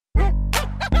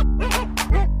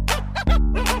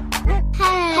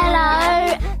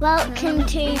Welcome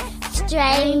to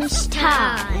Strange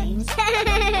Times.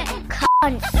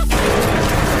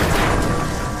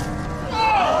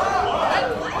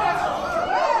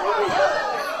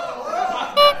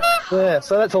 Yeah,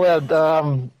 so that's all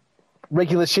our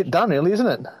regular shit done, really, isn't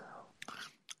it?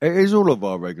 It is all of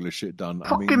our regular shit done.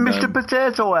 Fucking Mr.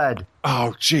 Potato Head.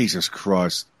 Oh, Jesus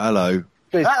Christ. Hello.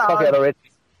 Please, Hello. fuck out already.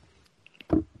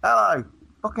 Hello.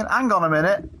 Fucking hang on a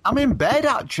minute. I'm in bed,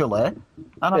 actually.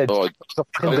 And I've Oh,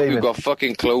 Fucking demon. you've got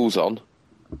fucking clothes on.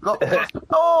 got...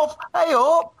 Oh, hey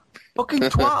up. Fucking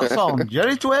twats on.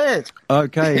 Jerry Twit.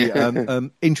 Okay,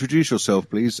 introduce yourself,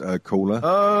 please, caller.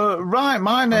 Right,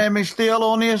 my name is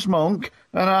Theolonius Monk,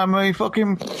 and I'm a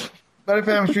fucking very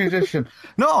famous musician.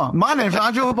 No, my name's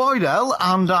Nigel Boydell,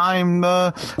 and I'm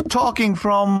talking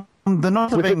from the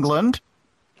north of England,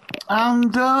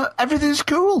 and everything's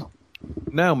cool.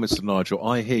 Now, Mr. Nigel,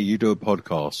 I hear you do a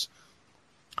podcast.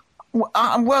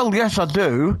 Well, yes, I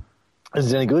do.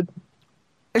 Is it any good?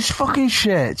 It's fucking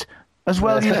shit, as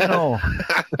well you know.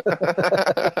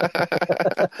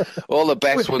 All the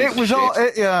best ones. It was shit. all,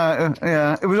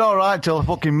 it was all right till I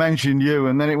fucking mentioned you,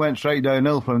 and then it went straight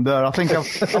downhill from there. I think I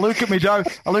look at me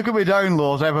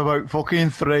downloads. I have about fucking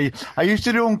 3. I used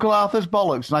to do Uncle Arthur's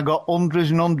Bollocks, and I got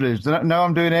hundreds and hundreds. Now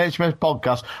I'm doing HMS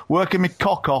podcast, working my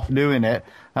cock off doing it,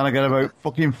 and I get about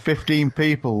fucking 15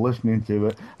 people listening to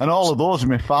it, and all of those are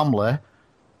my family.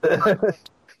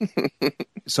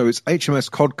 So it's HMS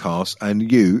Codcast,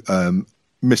 and you,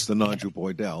 Mr. Nigel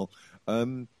Boydell,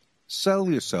 sell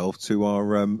yourself to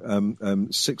our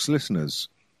 6 listeners.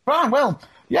 Right, well,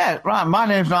 yeah, right. My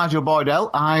name's Nigel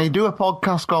Boydell. I do a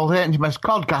podcast called HMS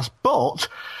Codcast, but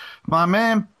my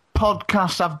main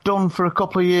podcast I've done for a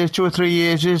couple of years, 2 or 3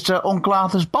 years, is Uncle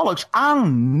Arthur's Bollocks.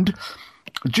 And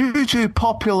due to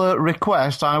popular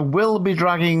request, I will be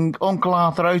dragging Uncle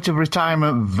Arthur out of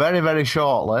retirement very, very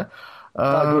shortly.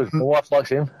 Good. My wife likes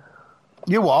him.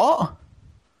 You what?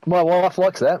 My wife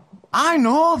likes that. I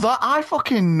know that. I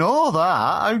fucking know that.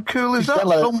 How cool is that?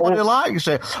 Somebody likes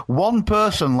it. One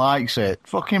person likes it.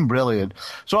 Fucking brilliant.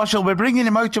 So I shall be bringing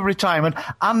him out of retirement,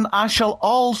 and I shall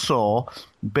also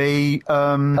be. I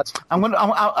reckon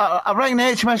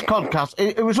HMS Podcast.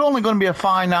 It was only going to be a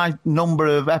finite number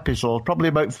of episodes, probably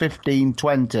about 15,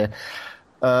 20.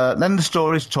 Then the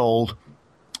story's told.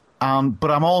 But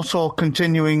I'm also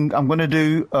continuing. I'm going to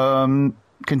do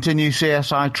continue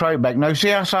CSI Troutbeck. Now,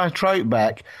 CSI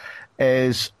Troutbeck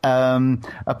is a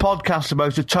podcast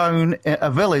about a town, a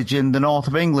village in the north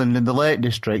of England in the Lake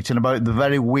District, and about the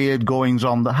very weird goings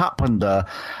on that happened there.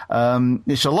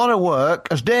 It's a lot of work,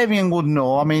 as Davian would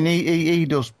know. I mean, he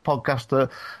does podcasts.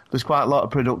 There's quite a lot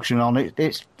of production on it.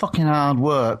 It's fucking hard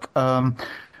work.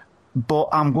 But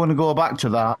I'm going to go back to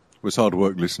that. It was hard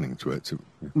work listening to it.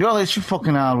 Well, it's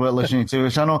fucking hard work listening to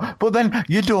it, I know. But then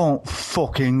you don't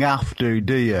fucking have to,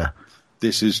 do you?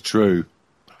 This is true.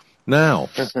 Now,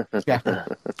 Yeah.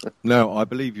 now, I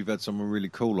believe you've had someone really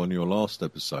cool on your last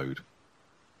episode.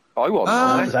 I want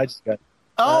That was ages ago.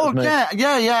 Oh, That was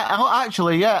me. yeah.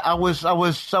 Actually, yeah. I was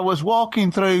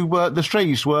walking through the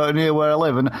streets near where I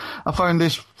live, and I found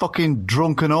this fucking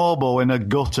drunken hobo in a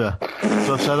gutter.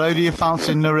 So I said, "How do you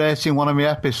fancy narrating one of my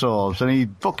episodes?" And he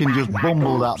fucking just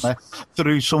bumbled at me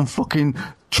through some fucking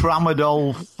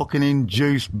tramadol fucking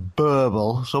induced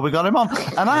burble. So we got him on.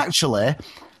 And actually,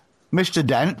 Mr.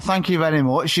 Dent, thank you very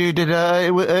much. You did.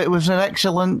 It was an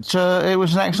excellent. It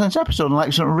was an excellent episode, an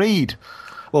excellent read.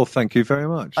 Well, thank you very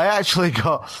much. I actually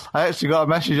got a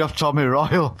message off Tommy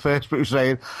Royal on Facebook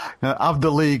saying, "Have the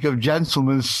League of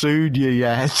Gentlemen sued you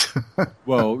yet?"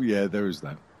 Well, yeah, there is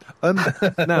that.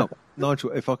 Now,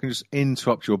 Nigel, if I can just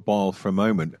interrupt your bile for a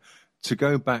moment to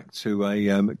go back to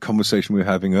a conversation we were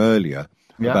having earlier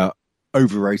about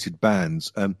overrated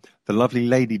bands. The lovely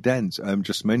Lady Dent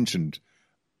just mentioned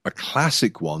a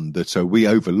classic one that we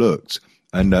overlooked.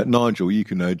 And Nigel, you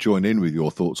can join in with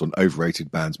your thoughts on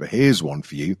overrated bands, but here's one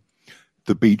for you: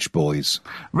 the Beach Boys.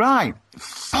 Right,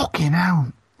 fucking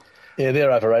hell. Yeah, they're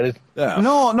overrated. Yeah.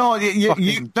 No,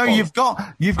 you've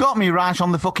got me right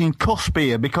on the fucking cusp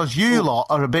here, because you lot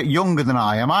are a bit younger than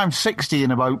I am. I'm 60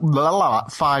 in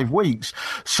about 5 weeks.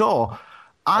 So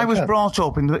I was brought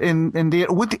up in the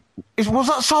was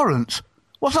that Sorrents?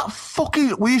 Was that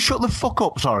fucking... Will you shut the fuck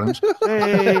up, Sorrents?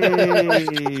 Hey,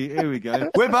 here we go.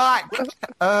 We're back.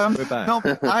 We're back. No,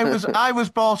 I was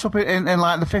brought up in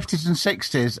like the 50s and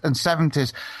 60s and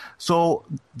 70s, so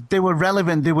they were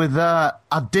relevant. They were there.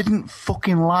 I didn't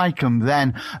fucking like them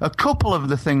then. A couple of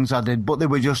the things I did, but they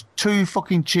were just too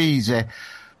fucking cheesy.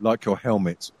 Like your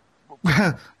helmet.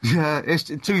 Yeah, it's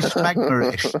too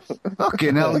smegmerish.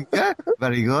 Fucking hell, yeah,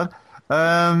 very good.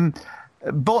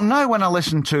 But now when I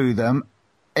listen to them,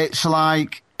 it's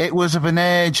like it was of an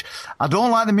age. I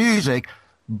don't like the music,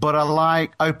 but I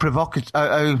like how provocative.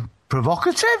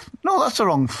 No, that's the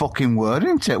wrong fucking word,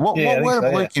 isn't it? What word am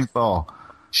I looking for?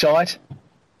 Shite.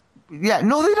 Yeah,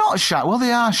 no, they're not shy. Well,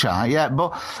 they are shy, yeah,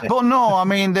 but no, I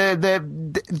mean,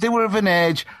 they were of an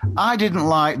age. I didn't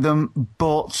like them,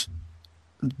 but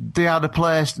they had a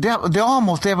place. They have a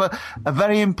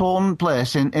very important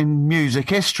place in music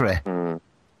history. You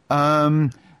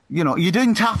know, you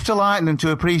didn't have to like them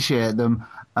to appreciate them.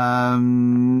 Yeah,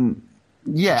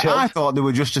 I thought they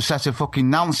were just a set of fucking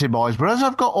Nancy boys, but as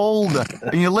I've got older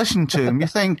and you listen to them, you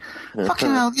think, fucking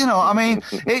hell, you know, I mean,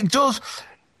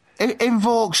 it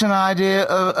invokes an idea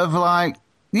of like,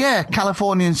 yeah,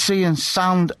 Californian sea and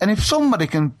sound, and if somebody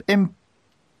can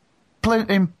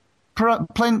print, I've had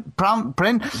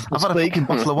a fucking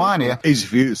bottle of wine here. Easy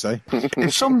for you to say.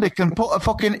 If somebody can put a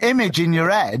fucking image in your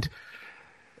head,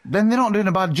 then they're not doing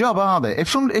a bad job, are they? If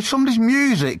somebody's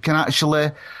music can actually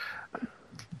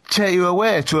take you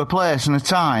away to a place and a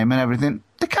time and everything,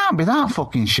 they can't be that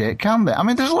fucking shit, can they? I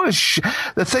mean, there's a lot of shit.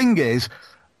 The thing is,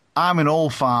 I'm an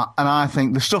old fart, and I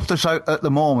think the stuff that's out at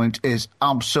the moment is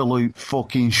absolute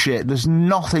fucking shit. There's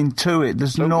nothing to it.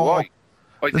 There's I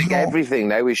think everything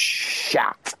now is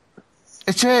shat.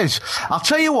 It is. I'll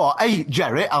tell you what. Hey,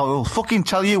 Jerry, I will fucking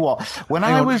tell you what. When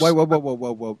Hang I on, was... Wait.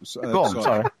 Go on,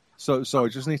 sorry. So I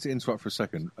just need to interrupt for a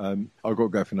second. I've got to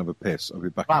go for another piss. I'll be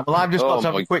back. Right, well, I've just got to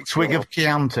have a quick swig of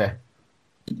Chianti.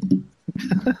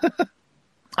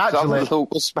 Actually, the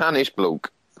local Spanish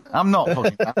bloke. I'm not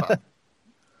fucking...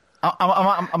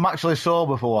 I'm actually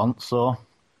sober for once, so...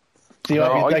 So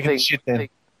you're taking shit then?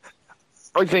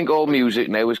 I think all music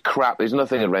now is crap. There's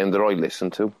nothing around that I listen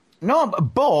to. No,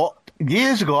 but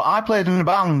years ago, I played in a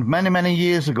band many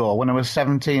years ago when I was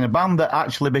 17, a band that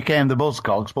actually became the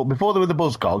Buzzcocks. But before they were the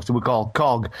Buzzcocks, they were called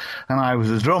Cog, and I was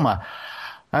a drummer.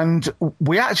 And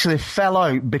we actually fell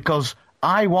out because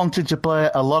I wanted to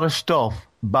play a lot of stuff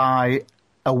by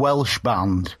a Welsh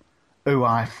band who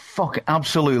I fucking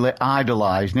absolutely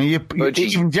idolised. Now,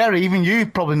 even Jerry, even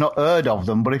you've probably not heard of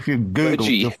them, but if you Google...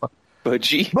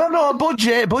 Budgie. Well, no,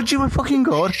 Budgie were fucking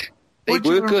good. They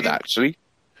were good, actually.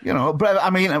 You know,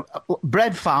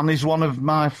 Bread Fan is one of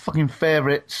my fucking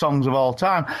favourite songs of all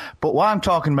time. But what I'm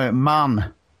talking about,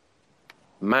 Man.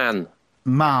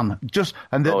 Just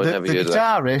and the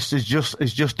guitarist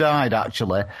has just died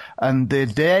actually, and they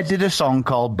did a song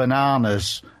called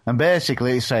Bananas, and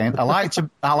basically it's saying I like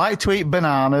to eat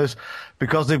bananas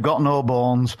because they've got no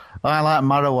bones. I like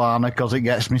marijuana because it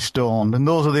gets me stoned, and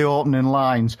those are the opening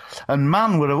lines. And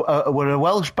Man were a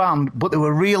Welsh band, but they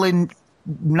were really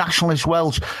nationalist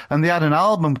Welsh, and they had an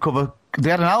album cover.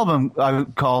 They had an album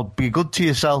called "Be Good to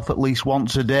Yourself at Least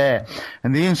Once a Day,"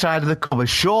 and the inside of the cover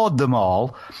showed them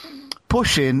all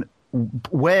pushing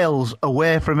Wales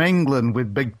away from England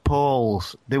with big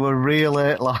poles. They were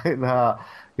really like that,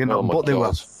 you know. But they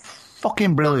were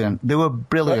fucking brilliant. They were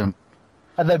brilliant.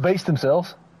 And they based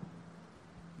themselves.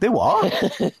 They what?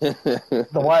 The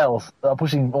Wales that are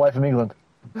pushing away from England.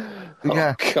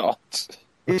 Yeah. Oh, God.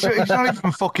 It's not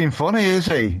even fucking funny, is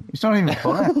he? It's not even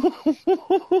funny.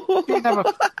 He never...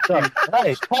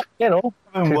 Hey, you know.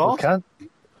 What? Can't.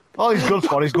 All he's good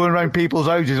for is going around people's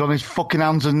houses on his fucking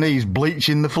hands and knees,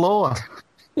 bleaching the floor.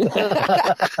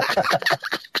 Cat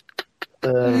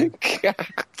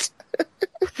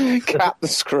the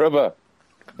Scrubber.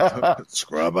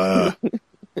 Scrubber.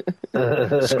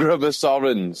 Scrubber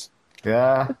Sorens.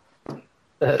 Yeah.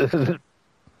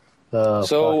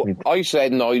 So I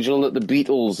said, Nigel, that the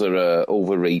Beatles are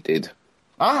overrated.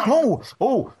 Oh,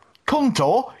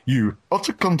 cunto, you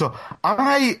utter cunto.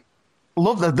 I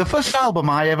love the first album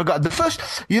I ever got. The first,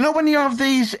 you know, when you have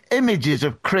these images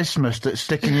of Christmas that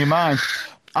stick in your mind.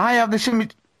 I have this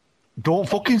image. Don't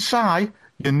fucking sigh.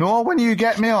 You know when you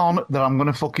get me on that I'm going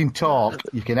to fucking talk.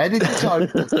 You can edit it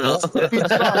out. Don't fucking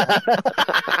sigh.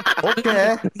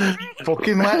 Okay.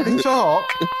 Fucking let me talk.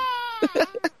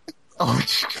 Oh,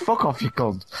 fuck off, you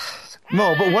cunt.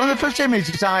 No, but one of the first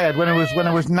images I had when I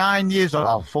was 9 years old,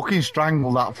 I'll fucking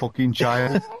strangle that fucking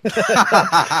child.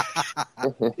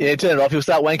 Yeah, turn it off. He'll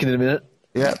start wanking in a minute.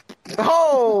 Yeah.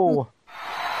 Oh!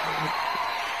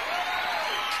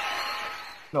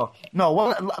 No.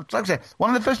 Like I say,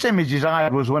 one of the first images I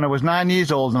had was when I was 9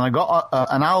 years old, and I got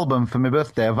an album for my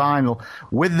birthday, a vinyl,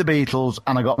 with the Beatles,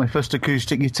 and I got my first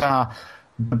acoustic guitar.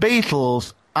 The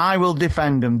Beatles, I will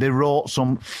defend them. They wrote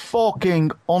some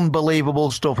fucking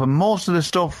unbelievable stuff, and most of the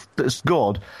stuff that's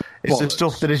good is the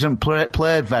stuff that isn't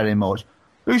played very much.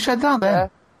 Who said that then?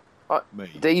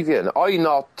 Davian. I'm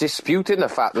not disputing the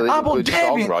fact that they're good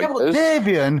songwriters. But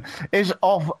Davian is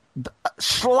of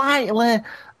slightly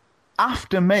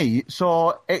after me,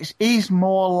 so he's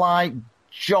more like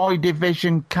Joy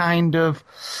Division kind of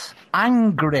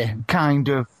angry kind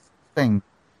of thing.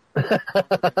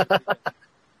 I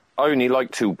only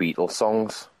like 2 Beatles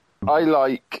songs. I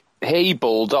like Hey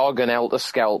Bulldog and Helter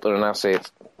Skelter, and that's it.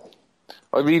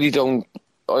 I really don't.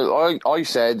 I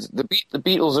said the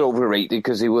Beatles are overrated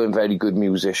because they weren't very good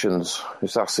musicians.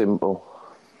 It's that simple.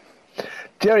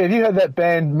 Jerry, have you heard that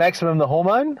band Maximum the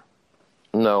Hormone?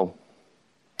 No.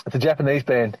 It's a Japanese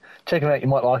band. Check them out, you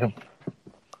might like them.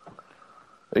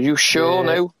 Are you sure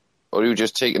now? Or are you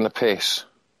just taking the piss?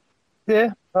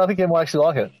 Yeah, I think you might actually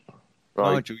like it.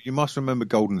 Right. Nigel, you must remember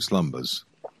Golden Slumbers.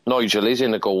 Nigel is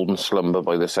in a golden slumber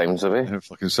by the sounds of it. It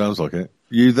fucking sounds like it.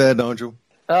 You there, Nigel?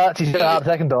 He's had a heart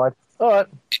attack and died. All right.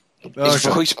 His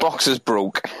voice box is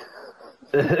broke.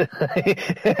 Now,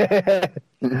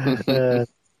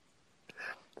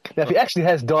 if he actually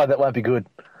has died, that won't be good.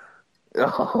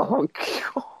 Oh,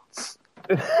 God.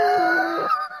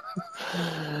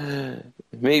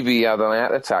 Maybe he had an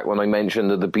heart attack when I mentioned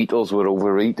that the Beatles were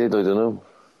overrated. I don't know.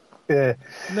 Yeah.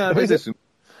 No, but listen.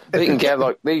 They can get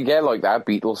like that,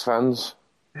 Beatles fans.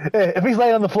 Yeah, if he's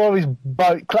laying on the floor of his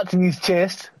boat, clutching his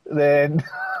chest, then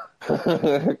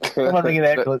someone ring an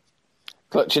ambulance.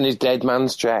 Clutching his dead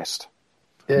man's chest.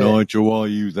 Yeah. Nigel, are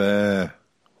you there?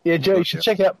 Yeah, Joe, you should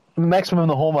check out Maximum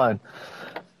the Hormone.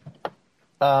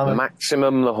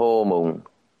 Maximum the Hormone.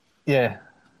 Yeah.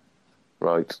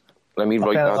 Right. Let me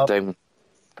write that down.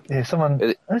 Yeah, someone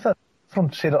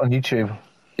said it on YouTube.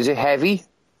 Is it heavy?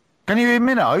 Can you hear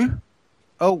me now?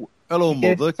 Oh, hello,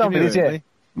 Mother. Can you hear me?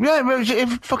 Yeah, but if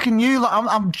fucking you, like,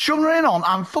 I'm chumming on,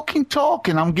 I'm fucking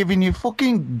talking, I'm giving you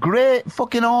fucking great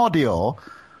fucking audio.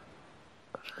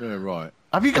 Yeah, right.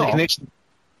 Have you got a connection?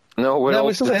 No,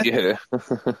 we're still here.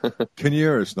 Can you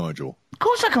hear us, Nigel? Of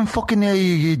course I can fucking hear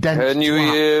you, you dense Can you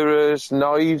twat. hear us,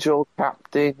 Nigel,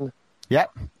 Captain?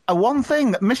 Yep. One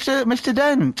thing, Mr.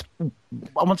 Dent,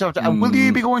 I want to will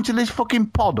you be going to this fucking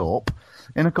pod up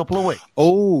in a couple of weeks?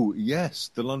 Oh,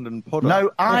 yes, the London pod up.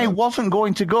 No, I wasn't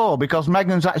going to go because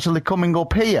Megan's actually coming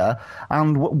up here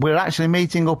and we're actually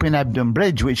meeting up in Ebden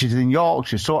Bridge, which is in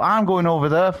Yorkshire. So I'm going over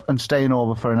there and staying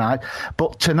over for a night.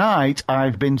 But tonight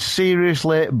I've been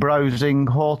seriously browsing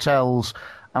hotels.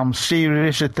 I'm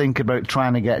seriously thinking about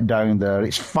trying to get down there.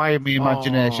 It's fired my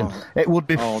imagination. It would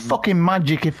be fucking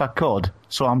magic if I could.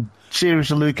 So I'm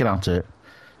seriously looking at it.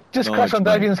 Just crash on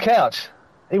Davian's couch.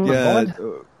 He wouldn't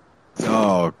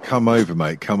mind. Come over,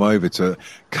 mate. Come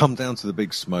down to the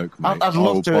big smoke, mate. I'd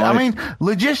love to. I mean,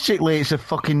 logistically, it's a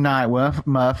fucking nightmare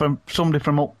from somebody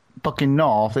from up fucking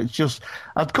north. It's just,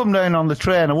 I'd come down on the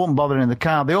train. I wouldn't bother in the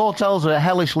car. The hotels are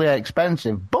hellishly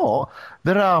expensive, but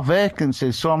there are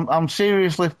vacancies. So I'm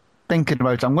seriously thinking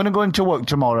about it. I'm going to go into work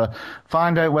tomorrow,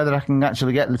 find out whether I can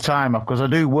actually get the time off, because I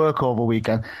do work over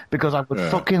weekend, because I would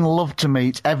fucking love to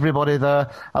meet everybody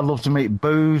there. I'd love to meet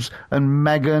Booze and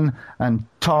Megan and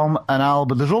Tom and Al,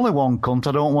 but there's only one cunt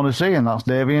I don't want to see, and that's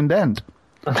Davian Dent.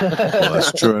 Well,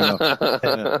 that's true enough.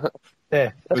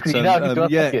 Yeah. That's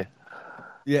because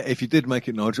Yeah, if you did make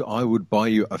it, Nigel, I would buy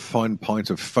you a fine pint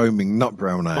of foaming nut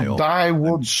brown ale. And I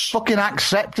would fucking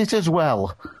accept it as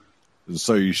well.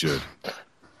 So you should.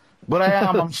 But I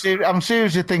am. I'm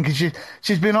seriously thinking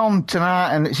she's been on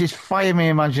tonight and she's fired my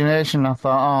imagination. I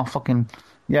thought, fucking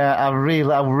yeah, I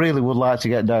really would like to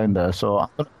get down there. So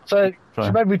should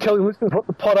maybe we tell you what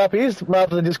the pot up is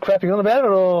rather than just crapping on about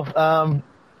it, or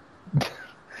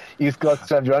you guys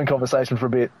have your own conversation for a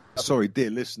bit. Sorry, dear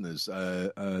listeners,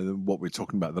 what we're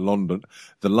talking about, the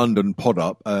London pod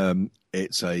up.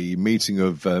 It's a meeting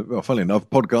of, funnily enough,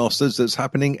 podcasters that's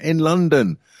happening in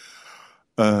London.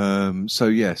 So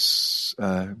yes,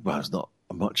 there's not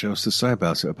much else to say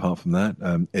about it apart from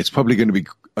that. It's probably going to be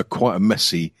quite a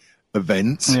messy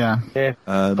event. Yeah.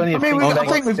 I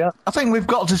think we've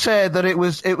got to say that it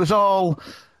was all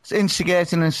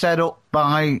instigated and set up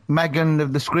by Megan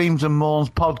of the Screams and Moans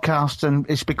podcast, and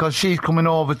it's because she's coming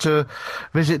over to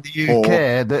visit the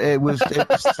UK that it was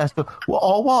set up.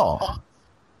 Or what?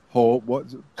 What?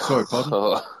 Sorry,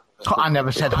 pardon? I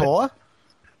never said whore.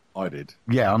 I did.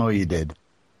 Yeah, I know you did.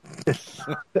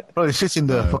 Probably sitting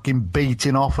there fucking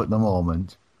beating off at the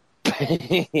moment.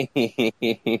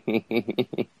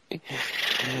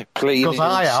 Cleaning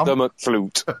stomach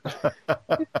flute.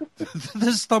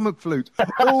 The stomach flute.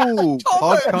 Oh,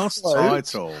 podcast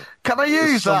title. Can I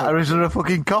use that, or is there a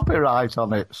fucking copyright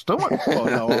on it? Stomach. Oh,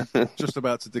 no, I'm just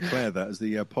about to declare that as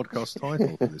the podcast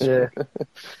title for this week.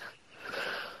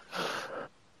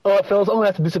 All right, fellas, I'm going to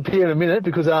have to disappear in a minute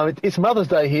because it's Mother's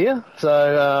Day here,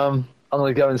 so I'm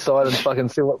going to go inside and fucking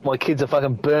see what my kids are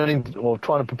fucking burning or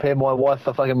trying to prepare my wife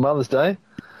for fucking Mother's Day.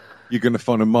 You're going to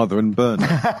find a mother and burn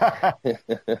her.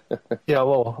 Yeah,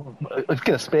 well, I'll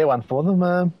get a spare one for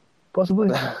them, possibly.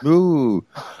 Ooh.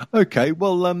 Okay,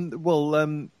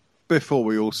 well, before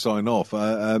we all sign off,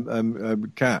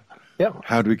 Kat, Yep.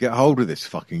 how do we get hold of this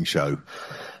fucking show?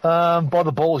 By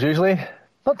the balls, usually.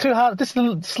 Not too hard, just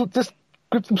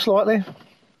grip them slightly.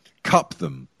 Cup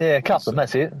them. Yeah, cup them,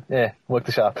 that's it. Yeah, work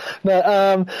the shaft.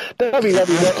 No,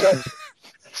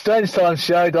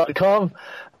 www.strangetimeshow.com,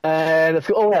 and it's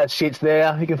got all our shits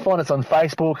there. You can find us on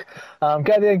Facebook. Go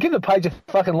there and give the page a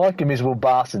fucking like, you miserable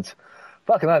bastards.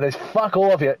 Fucking hell, there's fuck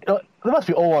all of you. They must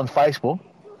be all on Facebook.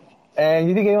 And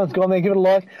you think anyone's gone there, give it a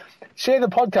like. Share the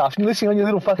podcast. You're listening on your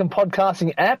little fucking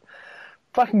podcasting app.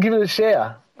 Fucking give it a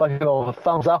share. Fucking or a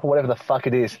thumbs up or whatever the fuck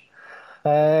it is.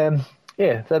 Yeah,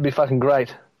 that'd be fucking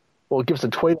great. Or give us a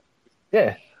tweet.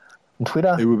 Yeah, on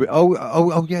Twitter. It would be.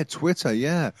 Oh, yeah, Twitter.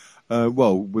 Yeah.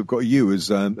 Well, we've got you as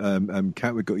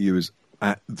Kat. We've got you as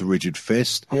at the Rigid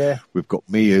Fist. Yeah. We've got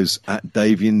me as at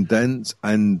Davian Dent,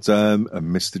 and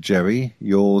Mr. Jerry.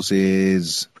 Yours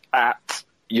is At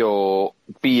your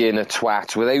being a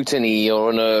twat without an E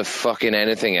or a fucking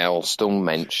anything else. Don't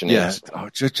mention it. yeah. Oh,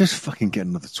 just fucking get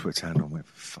another Twitter handle, mate,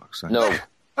 for fuck's sake. No.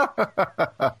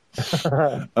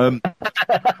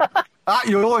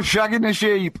 You're always shagging the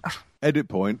sheep. Edit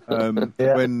point. Yeah.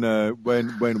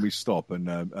 When we stop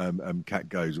and Kat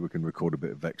goes, we can record a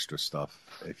bit of extra stuff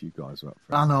if you guys are up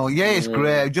for it. I know, yeah, it's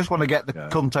great. I just want to get the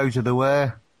cunt out of the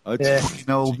way. Yeah. You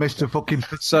know, Mr. fucking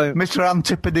So- Mr.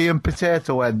 Antipodean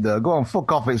Potato Head there. Go on,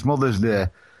 fuck off, it's Mother's Day.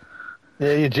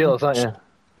 Yeah, you're jealous, aren't you?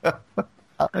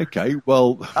 Okay,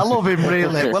 well, I love him,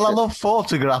 really. Well, I love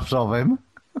photographs of him.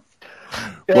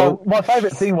 Yeah, Well- my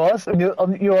favourite thing was, you're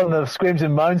on the Screams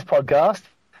and Moans podcast,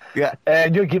 Yeah.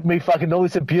 and you give me fucking all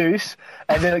this abuse,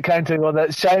 and then it came to on that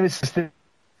Seamus thing,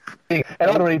 and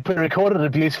I'd already pre-recorded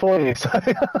abuse for you, so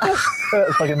that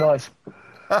was fucking nice.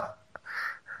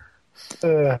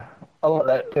 I like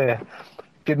that, yeah.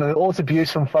 Getting all this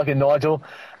abuse from fucking Nigel,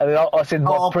 and then I send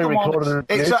my Oh, come pre-recorded on.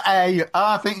 abuse.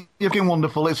 I think you're fucking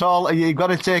wonderful. It's all, you've got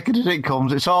to take it as it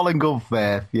comes. It's all in good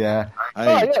faith, yeah. Oh,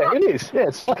 yeah, it is. Yeah,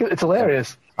 it's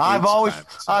hilarious. I've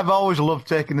fantastic. always loved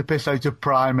taking the piss out of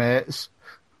primates.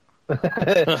 Yeah.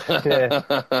 That's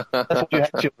what you had,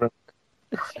 children.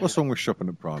 what's wrong with shopping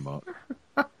at Primark?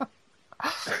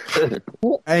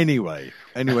 Anyway,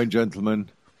 gentlemen,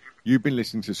 you've been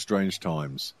listening to Strange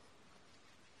Times.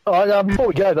 All right, before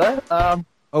we go, though,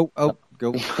 Oh,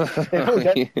 go. before we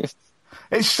go,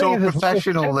 It's so See, this-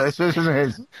 professional, this, isn't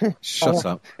it? Shut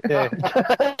up. yeah.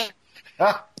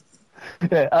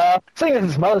 Yeah, seeing as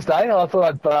it's Mother's Day, I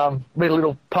thought I'd read a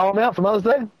little poem out for Mother's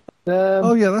Day.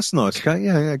 Oh, yeah, that's nice, Kat.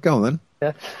 Yeah, go on then.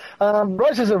 Yeah.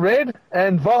 Roses are red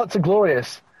and violets are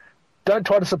glorious. Don't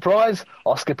try to surprise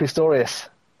Oscar Pistorius.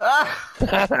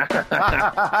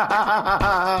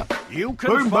 You can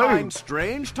Boom, find boom.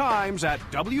 Strange Times at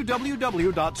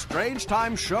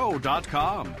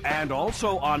www.strangetimeshow.com and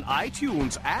also on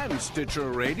iTunes and Stitcher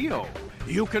Radio.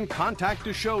 You can contact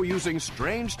the show using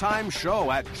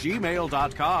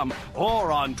strangetimeshow@gmail.com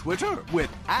or on Twitter with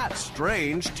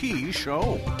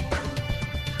 @StrangeTShow.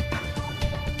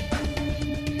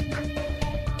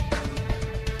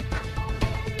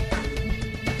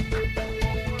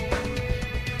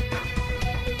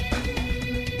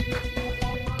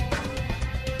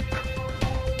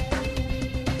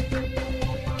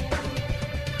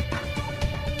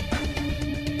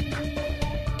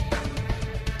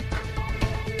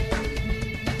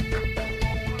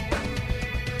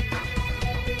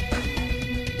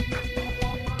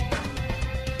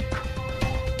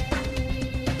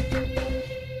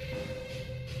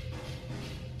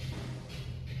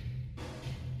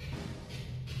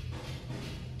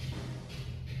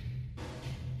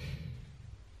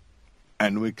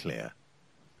 And we're clear.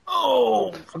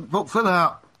 Look for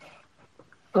that.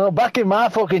 Oh, back in my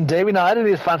fucking day, we never had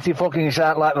any fancy fucking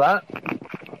shit like that.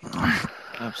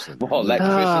 Absolutely. What,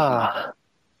 electricity?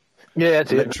 Yeah,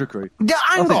 that's it. Electricity. Yeah,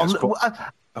 hang think on. it's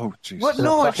Oh, Jesus. Well,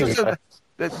 no, it's just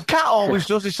Cat always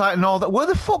does this like northern. Where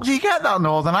the fuck do you get that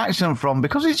northern accent from?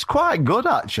 Because it's quite good,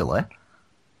 actually.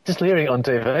 Just hearing it on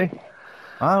TV.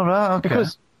 Oh, right, okay.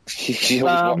 Because, She's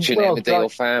always watching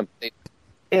Emmerdale Fam.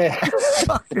 yeah.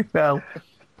 Fucking hell.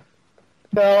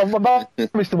 No, my mum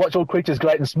used to watch All Creatures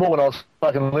Great and Small when I was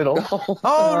fucking little.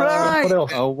 All right. What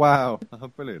else? Oh, wow. Oh,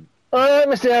 brilliant. Oh,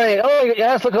 Mr. Harry. Oh,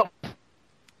 yes, look up.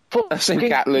 I've seen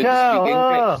Cat learn to speak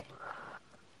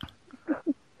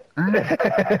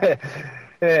English.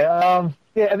 Yeah,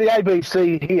 yeah, the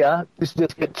ABC here just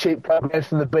get cheap programs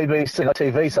from the BBC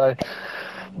TV, so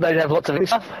they have lots of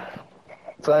stuff.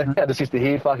 So I just used to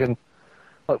hear fucking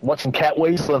Like watching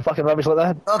Catweasel and fucking rubbish like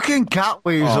that. Fucking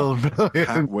Catweasel,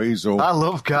 brilliant. Catweasel. I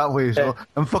love Catweasel.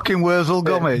 And fucking Wurzel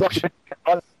Gummidge.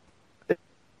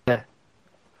 Yeah.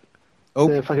 Oh,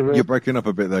 Yeah, fucking you're breaking up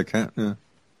a bit there, Cat. Yeah.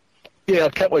 Yeah,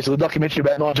 Catweasel, the documentary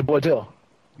about Nigel Boydell.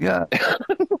 Yeah.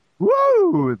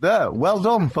 Woo! There. Well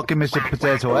done, fucking Mr.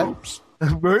 Potato Head.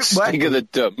 Stick of the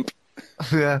dump.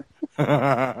 Yeah.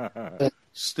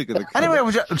 Stick of the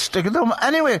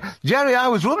Anyway, Jerry, I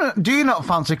was wondering, do you not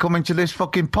fancy coming to this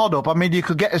fucking pod up? I mean, you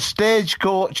could get a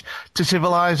stagecoach to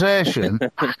civilization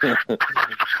and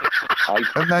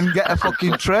then get a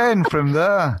fucking train from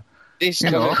there. This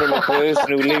coming from a person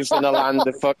who lives in a land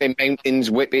of fucking mountains,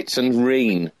 whippets, and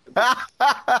rain.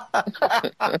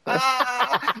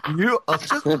 You are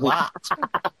just twat.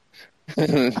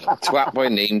 Twat by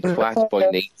name, twat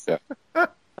by nature.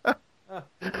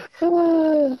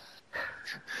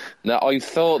 Now, I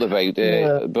thought about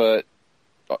it, but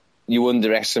you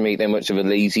underestimate how much of a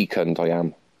lazy cunt I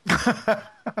am.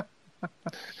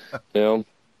 You know?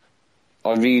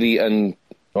 I really, and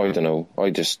I don't know,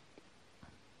 I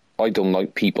don't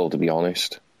like people, to be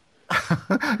honest.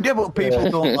 Yeah, but people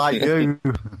don't like you.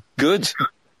 Good.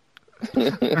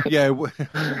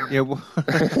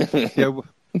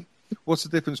 What's the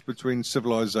difference between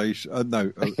civilization? Oh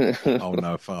no,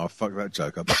 fuck that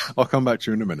joke. I'll come back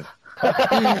to you in a minute.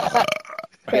 Have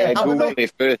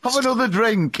another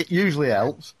drink. It usually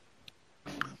helps.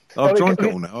 I've drunk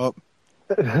it all now.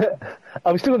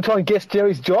 Are we still going to try and guess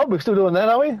Jerry's job? We're still doing that,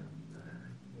 are we?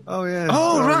 Oh yeah.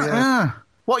 Oh right. Yeah.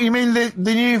 What, you mean the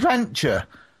new venture?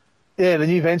 Yeah, the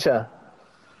new venture.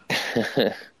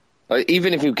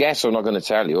 Even if you guess, I'm not going to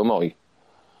tell you, am I?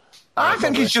 I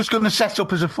think he's just going to set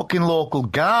up as a fucking local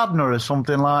gardener or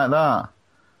something like that.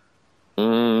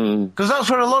 Because that's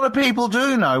what a lot of people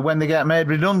do now when they get made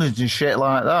redundant and shit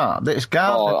like that. It's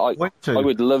gardening. I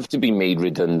would love to be made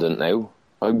redundant now.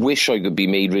 I wish I could be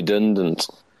made redundant.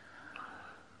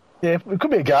 Yeah, it could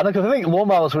be a gardener, because I think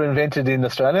lawnmowers were invented in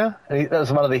Australia. And that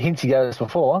was one of the hints he gave us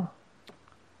before.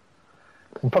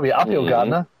 And probably an uphill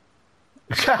gardener.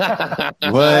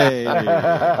 Way.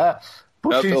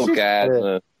 Uphill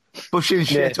gardener. Pushing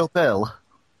shit uphill.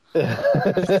 Yeah.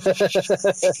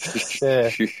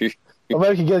 Or maybe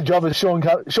we can get a job as Sean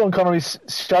Connery's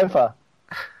chauffeur.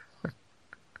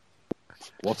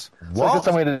 What? So got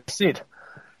somewhere to sit.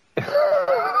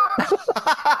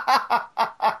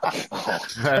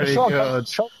 Very good.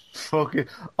 Fucking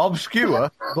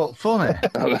obscure, but funny.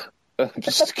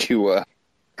 Obscure.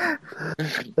 We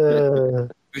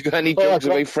got any jokes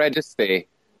about Fred Astaire?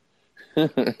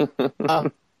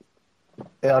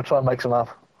 Yeah, I'll try and make some up.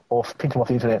 Or print them off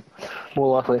the internet.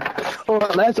 More likely. All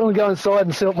right, lads, I'm going to go inside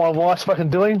and see what my wife's fucking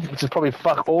doing, which is probably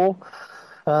fuck all.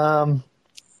 Yeah,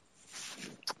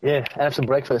 have some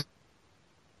breakfast.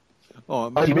 Oh,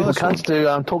 you people cunts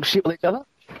to talk shit with each other?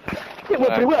 Yeah, we're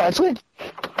pretty well, actually.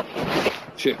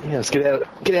 Shit. Yeah, let's get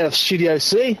out of Studio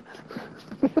C.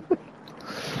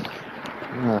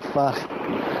 Oh, fuck.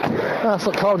 Oh, it's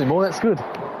not cold anymore, that's good.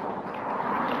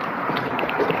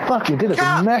 Fuck, you did it.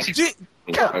 Cat, massive...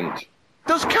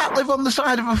 Does Cat live on the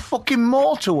side of a fucking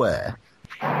motorway?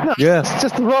 No, yes. It's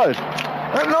just the road.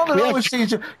 No, there always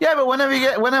seems to... Yeah, but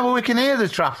whenever we can hear the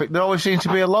traffic, there always seems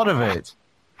to be a lot of it.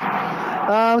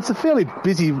 It's a fairly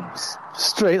busy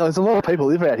street. There's a lot of people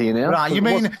live out here now. Right, you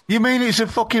mean it's a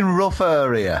fucking rough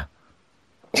area?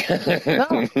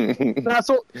 No,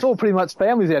 it's all pretty much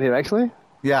families out here, actually.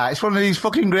 Yeah, it's one of these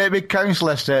fucking great big council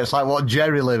estates like what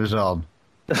Jerry lives on.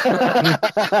 Is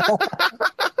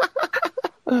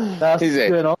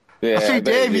it? Yeah, I see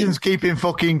Davian's keeping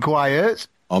fucking quiet.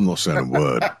 I'm not saying a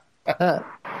word. Yeah,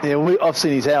 I've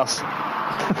seen his house.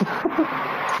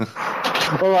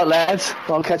 All right, lads.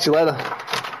 I'll catch you later.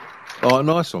 Oh,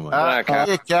 nice one, mate.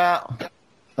 See you, Cat.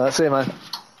 See you, mate.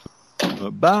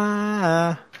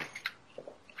 Bye.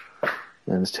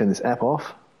 Let's turn this app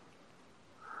off.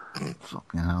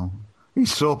 Fucking hell.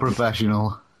 He's so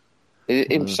professional.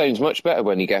 It sounds much better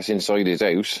when he gets inside his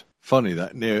house. Funny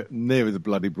that near the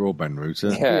bloody broadband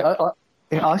router. Yeah.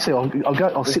 Actually,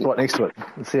 I'll sit right next to it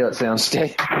and see how it sounds.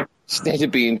 Instead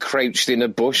of being crouched in a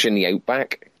bush in the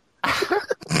outback.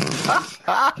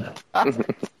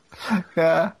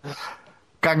 Yeah.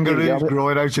 Kangaroos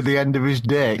growing out of the end of his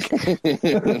dick.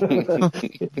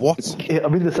 What? Yeah,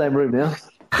 I'm in the same room now. Is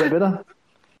that better?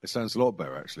 It sounds a lot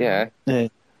better, actually. Yeah. Yeah.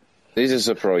 This is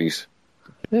a surprise.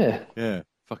 Yeah. Yeah.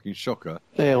 Fucking shocker.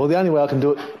 Yeah, well, the only way I can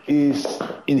do it is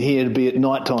in here to be at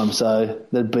night time, so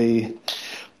that'd be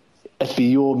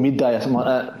your midday or something like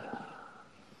that.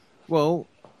 Well,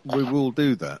 we will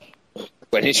do that.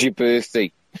 When is your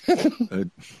birthday? Yeah,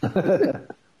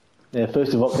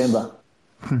 1st of October.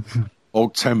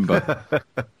 October.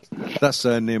 That's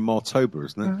near Martober,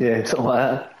 isn't it? Yeah, something like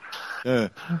that. Yeah.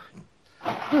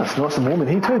 Oh, it's nice and warm in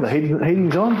here too. The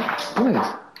heating's on. Brilliant.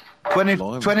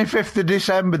 25th of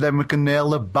December, then we can nail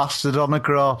the bastard on a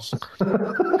cross.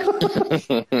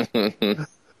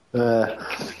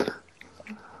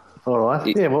 All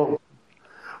right. Yeah, well,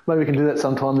 maybe we can do that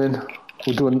sometime then.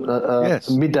 We'll do a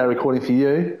midday recording for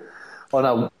you. I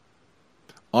know.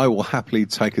 I will happily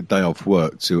take a day off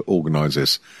work to organise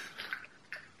this.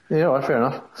 Yeah, all right, fair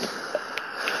enough.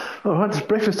 All right, it's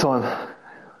breakfast time.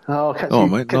 I'll catch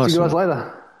Mate, catch nice you guys one.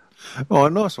 later. Oh,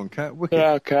 nice one, Cat. Wicked.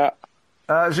 Yeah, Cat.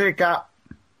 See you, Cat.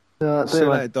 See you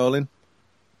later, darling.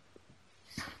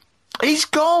 He's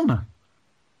gone.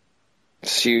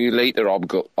 See you later,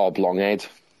 Oblonghead.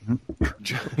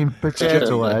 In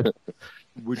potato head.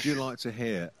 Would you like to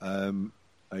hear a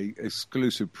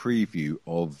exclusive preview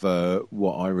of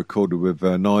what I recorded with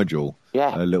Nigel?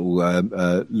 Yeah. A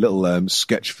little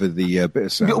sketch for the bit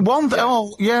of sound.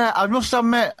 I must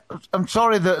admit, I'm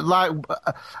sorry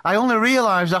that, I only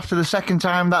realised after the second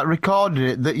time that recorded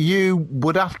it that you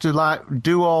would have to,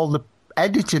 do all the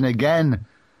editing again.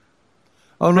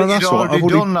 Oh, no, that's what I've already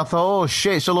done. I thought, oh,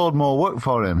 shit, it's a load more work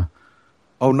for him.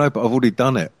 Oh, no, but I've already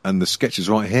done it, and the sketch is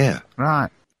right here. Right.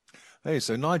 Hey,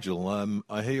 so Nigel,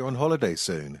 I hear you're on holiday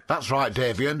soon. That's right,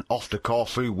 Davian. Off to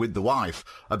Corfu with the wife.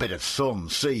 A bit of sun,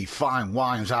 sea, fine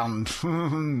wines, and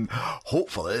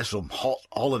hopefully some hot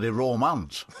holiday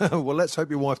romance. Well, let's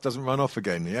hope your wife doesn't run off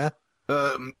again, yeah?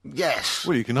 Yes.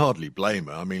 Well, you can hardly blame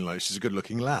her. I mean, she's a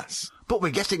good-looking lass. But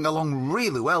we're getting along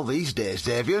really well these days,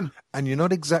 Davian. And you're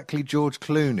not exactly George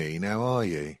Clooney, now are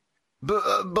you? But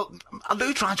I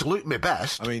do try to look my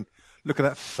best. I mean, look at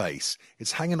that face.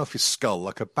 It's hanging off your skull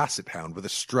like a basset hound with a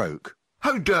stroke.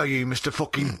 How dare you, Mr.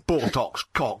 fucking Botox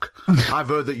cock? I've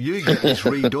heard that you get this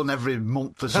redone every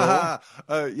month or so.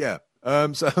 Yeah.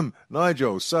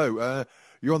 Nigel,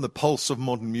 you're on the pulse of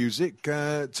modern music.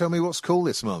 Tell me what's cool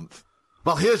this month.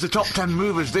 Well, here's the top 10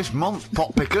 movers this month,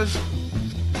 pot pickers.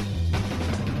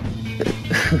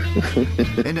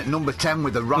 In at number 10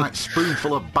 with the right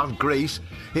spoonful of bad grease,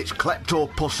 it's Klepto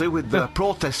Pussy with the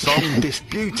protest song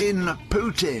Disputing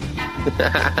Putin.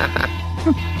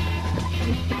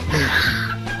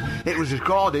 It was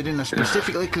recorded in a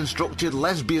specifically constructed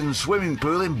lesbian swimming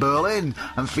pool in Berlin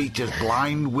and features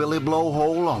Blind Willie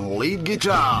Blowhole on lead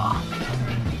guitar.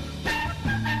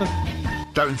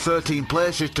 Down 13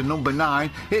 places to number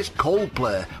 9, it's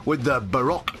Coldplay with the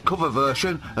Baroque cover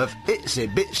version of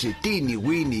Itsy Bitsy Teeny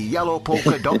Weeny Yellow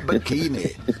Polka Dot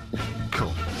Bikini.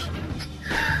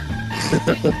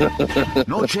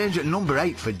 No change at number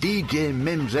 8 for DJ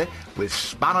Mimsy with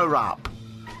Spanner Rap.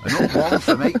 And up one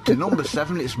from 8 to number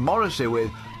 7, it's Morrissey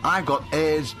with I Got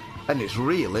AIDS and It's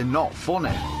Really Not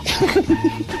Funny.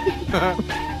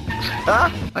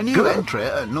 A new entry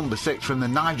at number 6 from the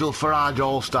Nigel Farage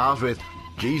All-Stars with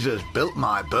Jesus Built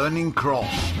My Burning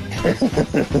Cross.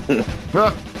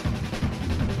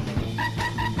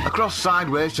 Across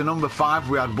sideways to number 5,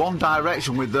 we had One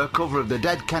Direction with their cover of the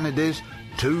Dead Kennedys,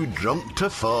 Too Drunk to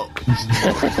Fuck.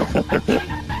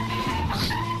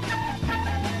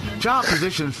 Chart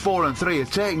positions 4 and 3 are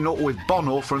taken up with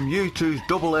Bono from U2's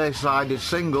double A-sided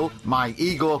single, My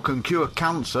Ego Can Cure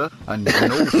Cancer, and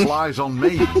No Flies on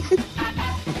Me.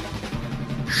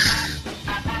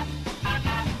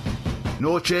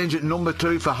 No change at number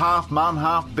 2 for Half Man,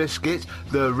 Half Biscuit,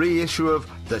 the reissue of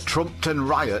The Trumpton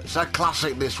Riots. A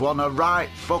classic, this one, a right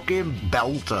fucking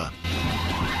belter.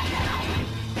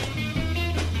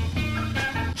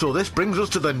 So this brings us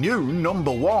to the new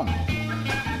number 1.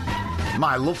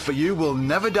 My Love For You Will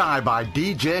Never Die by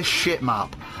DJ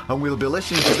Shitmap. And we'll be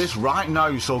listening to this right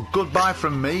now, so goodbye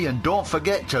from me, and don't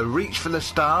forget to reach for the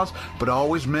stars, but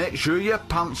always make sure your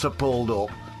pants are pulled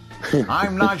up.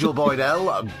 I'm Nigel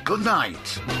Boydell. Good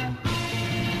night.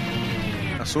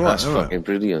 That's all right. That's fucking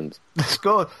brilliant. It's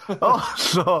good. Oh,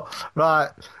 so, right.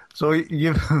 So, are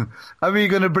you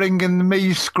going to bring in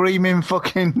me screaming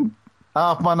fucking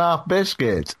Half Man, Half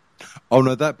Biscuit? Oh,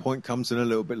 no, that point comes in a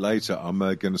little bit later. I'm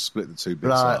going to split the two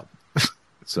bits up.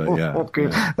 So, yeah, okay.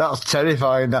 Yeah. That's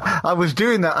terrifying. I was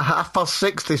doing that at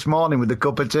 6:30 this morning with a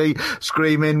cup of tea,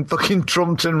 screaming fucking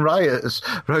Trumpton Riots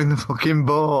round the fucking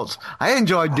boat. I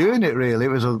enjoyed doing it, really. It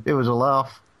was a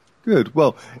laugh. Good.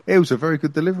 Well, it was a very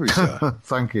good delivery, sir.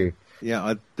 Thank you. Yeah,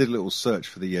 I did a little search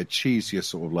for the cheesiest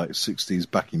sort of like 60s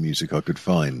backing music I could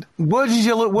find. Where did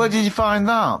you look? Where did you find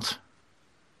that?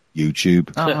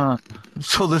 YouTube.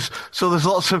 So there's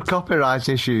lots of copyright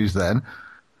issues then.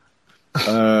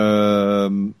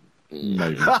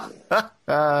 Maybe.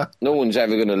 No one's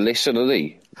ever going to listen, are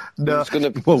they? No. It's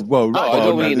gonna... Well, I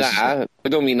don't mean that. I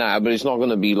don't mean that, but it's not going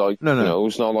to be like, No. you know,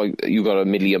 it's not like you got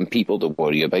 1 million people to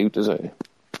worry about, is it?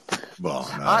 Well,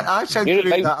 no. I tend You're to do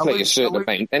allowed that. to play a certain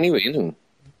amount anyway, you know.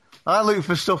 I look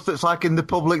for stuff that's like in the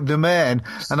public domain,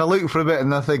 and I look for a bit,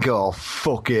 and I think, oh,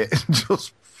 fuck it,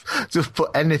 just put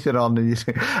anything on, and you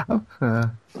think, I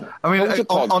mean,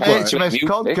 on HMS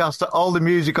Codcast, all the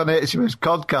music on HMS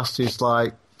Codcast is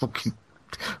like fucking,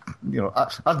 you know,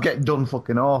 I'd get done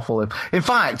fucking awful. In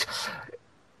fact,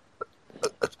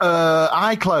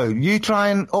 iCloud, you try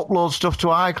and upload stuff to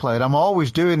iCloud, I'm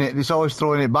always doing it, it's always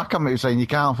throwing it back at me saying you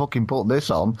can't fucking put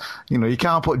this on, you know, you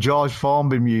can't put George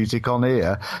Formby music on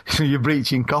here, so you're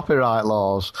breaching copyright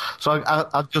laws. So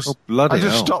I just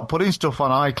stopped putting stuff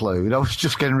on iCloud. I was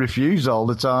just getting refused all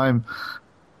the time.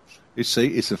 You see,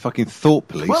 it's a fucking thought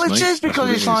police. Well, it mate. is, because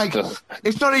it's like,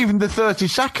 it's not even the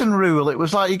 30-second rule. It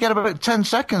was like you get about 10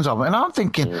 seconds of it. And I'm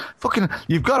thinking, fucking,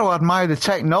 you've got to admire the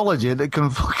technology that can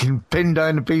fucking pin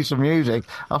down a piece of music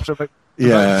after about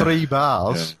 3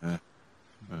 bars. Yeah.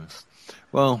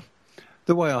 Well,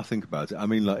 the way I think about it, I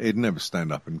mean, like, it'd never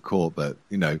stand up in court, but,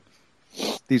 you know,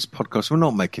 these podcasts, we're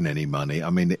not making any money. I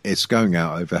mean, it's going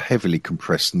out over a heavily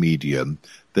compressed medium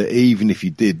that even if you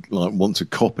did, like, want to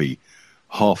copy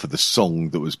half of the song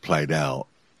that was played out,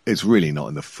 it's really not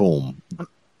in the form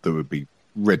that would be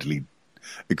readily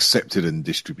accepted and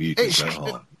distributed.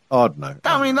 I don't know.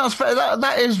 I mean,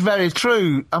 that is very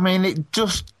true. I mean, it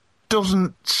just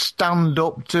doesn't stand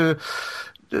up to,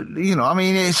 you know, I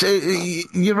mean,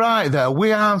 you're right there.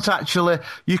 We aren't actually,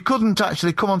 you couldn't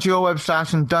actually come onto your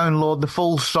website and download the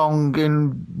full song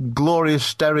in glorious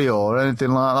stereo or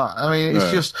anything like that. I mean,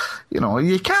 it's just, you know,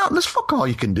 you can't, there's fuck all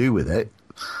you can do with it.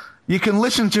 You can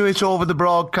listen to it over the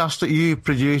broadcast that you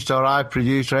produced or I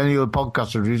produced or any other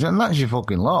podcast produced, and that's your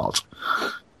fucking lot.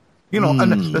 You know,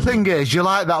 and the thing is, you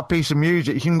like that piece of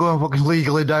music, you can go and fucking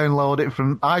legally download it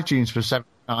from iTunes for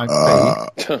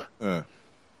 79p.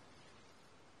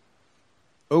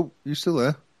 Oh, you still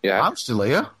there? Yeah. I'm still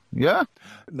here. Yeah.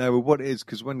 No, well, what it is,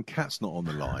 because when Kat's not on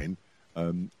the line,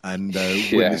 and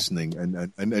we're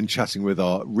listening and chatting with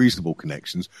our reasonable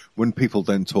connections, when people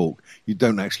don't talk, you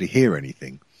don't actually hear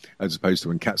anything. As opposed to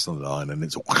when Kat's on the line and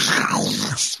it's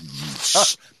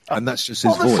and that's just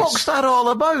his voice. What the fuck's that all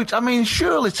about? I mean,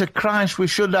 surely to Christ we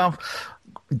should have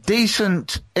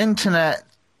decent internet,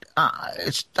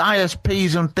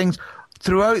 ISPs and things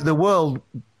throughout the world.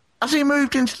 Has he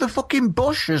moved into the fucking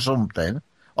bush or something?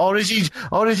 Or is it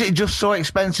just so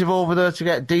expensive over there to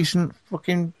get decent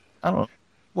fucking, I don't know.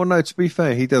 Well, no, to be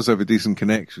fair, he does have a decent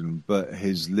connection, but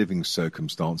his living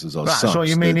circumstances are such. So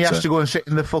you mean he has to go and sit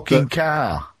in the fucking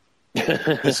car?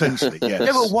 Essentially, yes.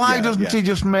 Yeah, but why doesn't he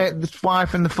just make the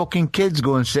wife and the fucking kids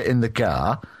go and sit in the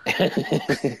car?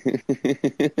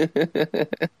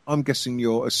 I'm guessing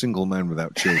you're a single man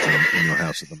without children in your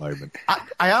house at the moment.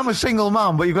 I am a single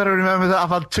man, but you've got to remember that I've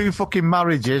had 2 fucking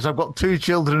marriages, I've got 2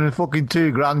 children and fucking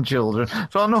 2 grandchildren,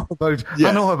 so I know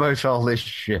about all this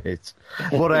shit.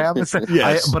 But I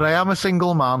am a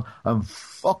single man and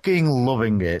fucking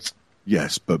loving it.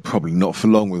 Yes, but probably not for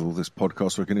long with all this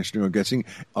podcast recognition you're getting.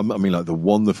 I mean, like the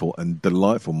wonderful and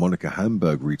delightful Monica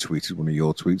Hamburg retweeted one of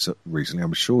your tweets recently,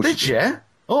 I'm sure. Did she?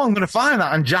 Oh, I'm going to find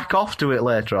that and jack off to it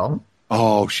later on.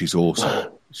 Oh, she's awesome.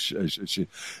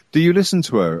 Do you listen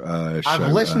to her show?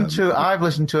 I've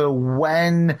listened to her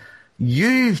when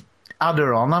you've had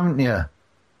her on, haven't you?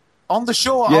 On the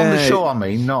show, I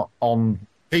mean, not on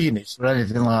Penis or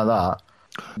anything like that.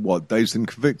 What, Dazed and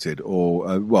Convicted?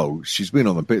 Or, well, she's been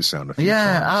on the Bit Sound a few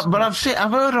times. But I've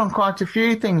heard her on quite a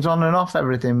few things, on and off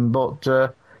everything, but,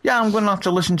 I'm going to have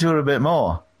to listen to her a bit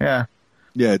more, yeah.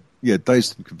 Yeah,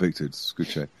 Dazed and Convicted, it's a good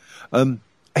show.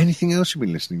 Anything else you've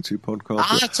been listening to, podcast?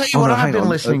 I'll tell you what I've been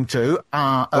listening to.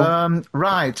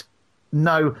 Right,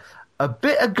 now, a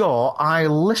bit ago, I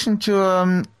listened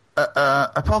to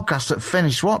a podcast that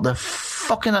finished, what the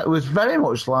fucking, it was very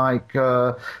much like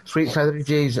Sweet Feathery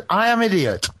Jesus. I Am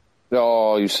Idiot.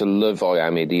 Oh, I used to love I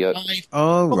Am Idiot. I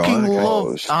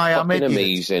love I Am Idiot.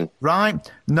 Amazing.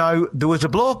 Right? Now, there was a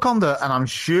bloke on there, and I'm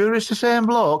sure it's the same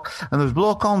bloke, and there was a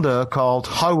bloke on there called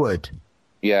Howard.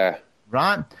 Yeah.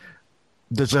 Right?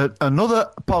 There's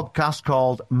another podcast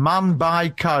called Man by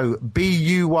Cow,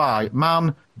 B-U-Y,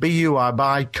 Man, B-U-Y,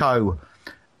 by Cow.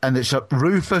 And it's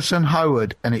Rufus and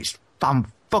Howard, and I'm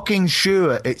fucking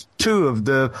sure it's 2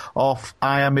 of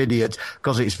I Am Idiot,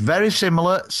 because it's very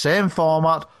similar, same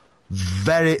format,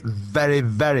 very, very,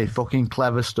 very fucking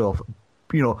clever stuff.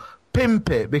 You know, pimp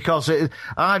it, because they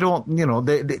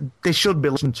should be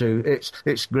listened to.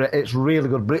 It's great, it's really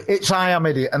good. But it's I Am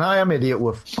Idiot, and I Am Idiot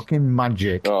were fucking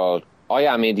magic. Oh,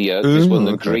 I Am Idiot is one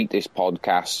of the greatest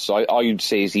podcasts. I'd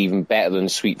say it's even better than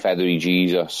Sweet Feathery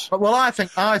Jesus. Well, I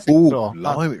think Ooh, so.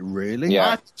 Really?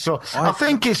 Yeah. I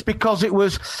think it's because it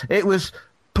was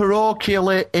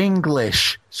parochially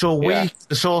English, so we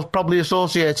probably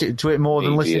associated to it more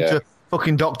than listening to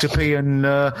fucking Dr. P and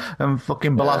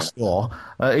fucking Belasco.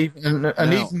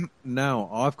 Now,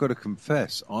 I've got to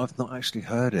confess, I've not actually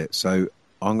heard it, so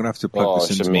I'm going to have to plug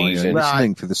this into my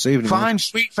listening for this evening. Find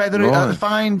Sweet Feathery,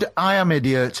 find I Am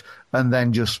Idiot, and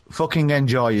then just fucking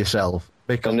enjoy yourself.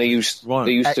 And they used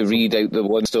to read out the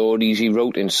one stories he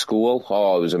wrote in school.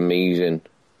 Oh, it was amazing.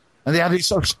 And they had these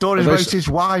sort of stories about his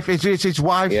wife. It's his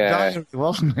wife's diary,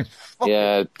 wasn't it?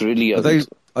 Yeah, brilliant.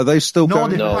 Are they still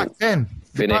going? No, they backed in.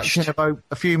 They backed in about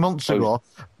a few months ago.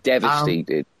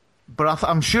 Devastated. But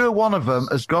I'm sure one of them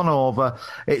has gone over.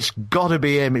 It's got to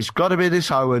be him. It's got to be this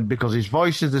Howard because his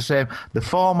voice is the same. The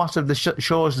format of the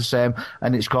show is the same,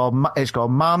 and it's called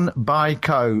Man by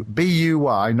Cow,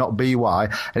 B-U-Y, not B-Y.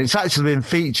 And it's actually been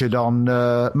featured on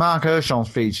Mark Hershon's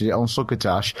featured it on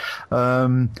Succotash,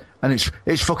 and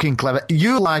it's fucking clever.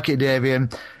 You like it,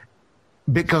 Davian,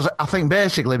 because I think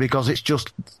basically because it's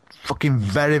just fucking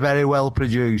very, very well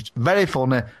produced, very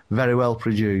funny, very well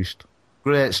produced,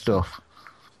 great stuff.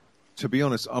 To be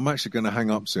honest, I'm actually going to hang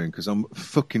up soon because I'm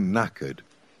fucking knackered.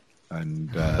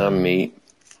 And me.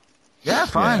 Yeah,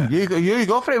 fine. Yeah. You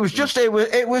go for it.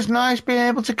 It was nice being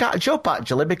able to catch up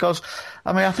actually because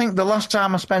I think the last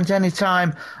time I spent any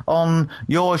time on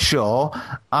your show,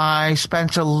 I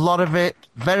spent a lot of it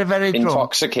very, very drunk,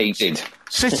 intoxicated,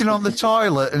 sitting on the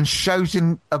toilet and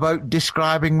shouting about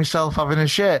describing myself having a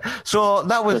shit. So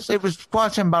it was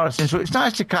quite embarrassing. So it's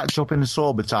nice to catch up in a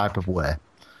sober type of way.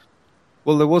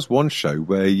 Well, there was one show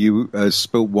where you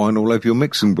spilt wine all over your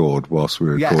mixing board whilst we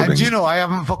were recording. Yeah, and do you know, I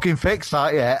haven't fucking fixed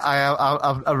that yet.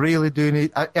 I really do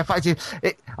need... In fact,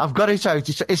 I've got it out.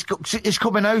 It's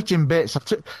coming out in bits.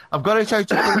 I've got it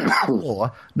out and put it on the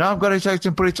floor. Now I've got it out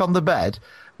and put it on the bed.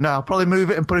 Now I'll probably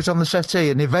move it and put it on the settee,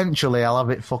 and eventually I'll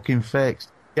have it fucking fixed.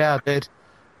 Yeah, I did.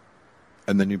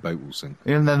 And then your boat will sing.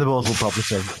 And then the boat will probably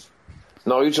sing.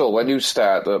 Nigel, when you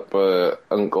start up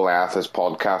Uncle Arthur's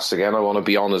podcast again, I want to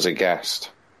be on as a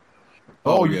guest.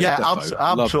 Oh yeah,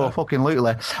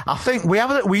 absolutely. I think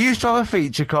we used to have a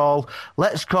feature called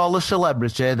 "Let's Call a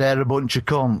Celebrity, They're a Bunch of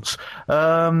Cunts,"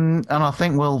 and I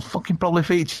think we'll fucking probably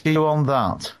feature you on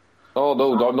that. Oh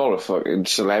no, I'm not a fucking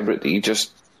celebrity.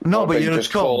 Just but you're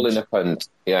just a cunt. calling a cunt.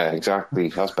 Yeah, exactly.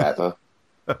 That's better.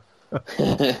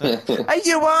 Hey,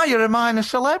 you are. You're a minor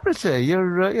celebrity.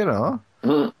 You're, you know.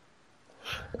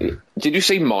 Did you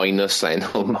say minus then?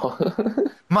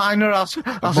 Minor as in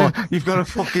you've got a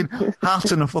fucking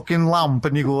hat and a fucking lamp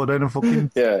and you go down a fucking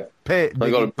pit.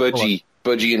 I got a budgie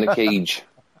in a cage.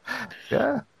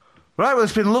 Yeah. Right, well,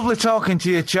 it's been lovely talking to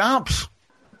you, chaps.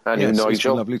 And you, Nigel. It's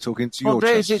been lovely talking to you. What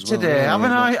day is it today?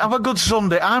 Have a good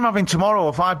Sunday. I'm having tomorrow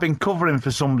if I've been covering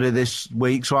for somebody this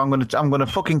week, so I'm gonna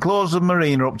fucking close the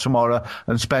marina up tomorrow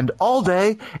and spend all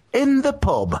day in the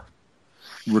pub.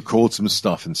 Record some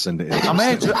stuff and send it in.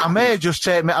 I may just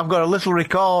take me. I've got a little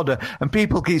recorder, and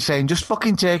people keep saying, "Just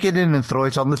fucking take it in and throw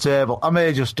it on the table." I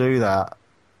may just do that.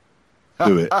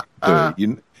 Do it.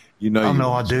 You know. I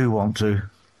know. I do want to.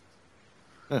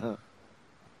 All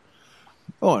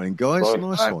right, then, guys.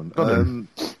 Nice one.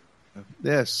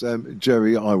 Yes,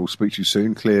 Jerry, I will speak to you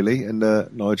soon, clearly. And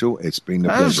Nigel, it's been a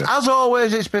pleasure. As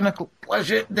always, it's been a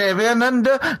pleasure, Davey. And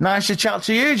nice to chat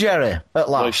to you, Jerry, at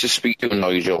last. Nice to speak to you,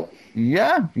 Nigel.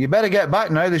 Yeah, you better get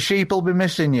back now. The sheep will be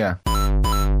missing you.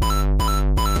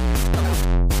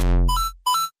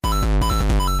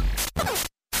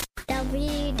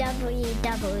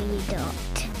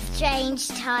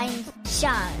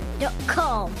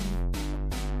 www.strangetimeshow.com.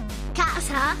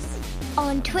 Catch us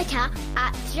on Twitter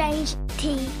at Strange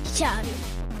T Show.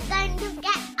 Don't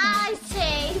forget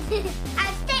iTunes and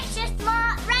Stitcher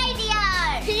Smart Radio.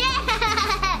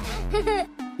 Yeah!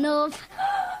 North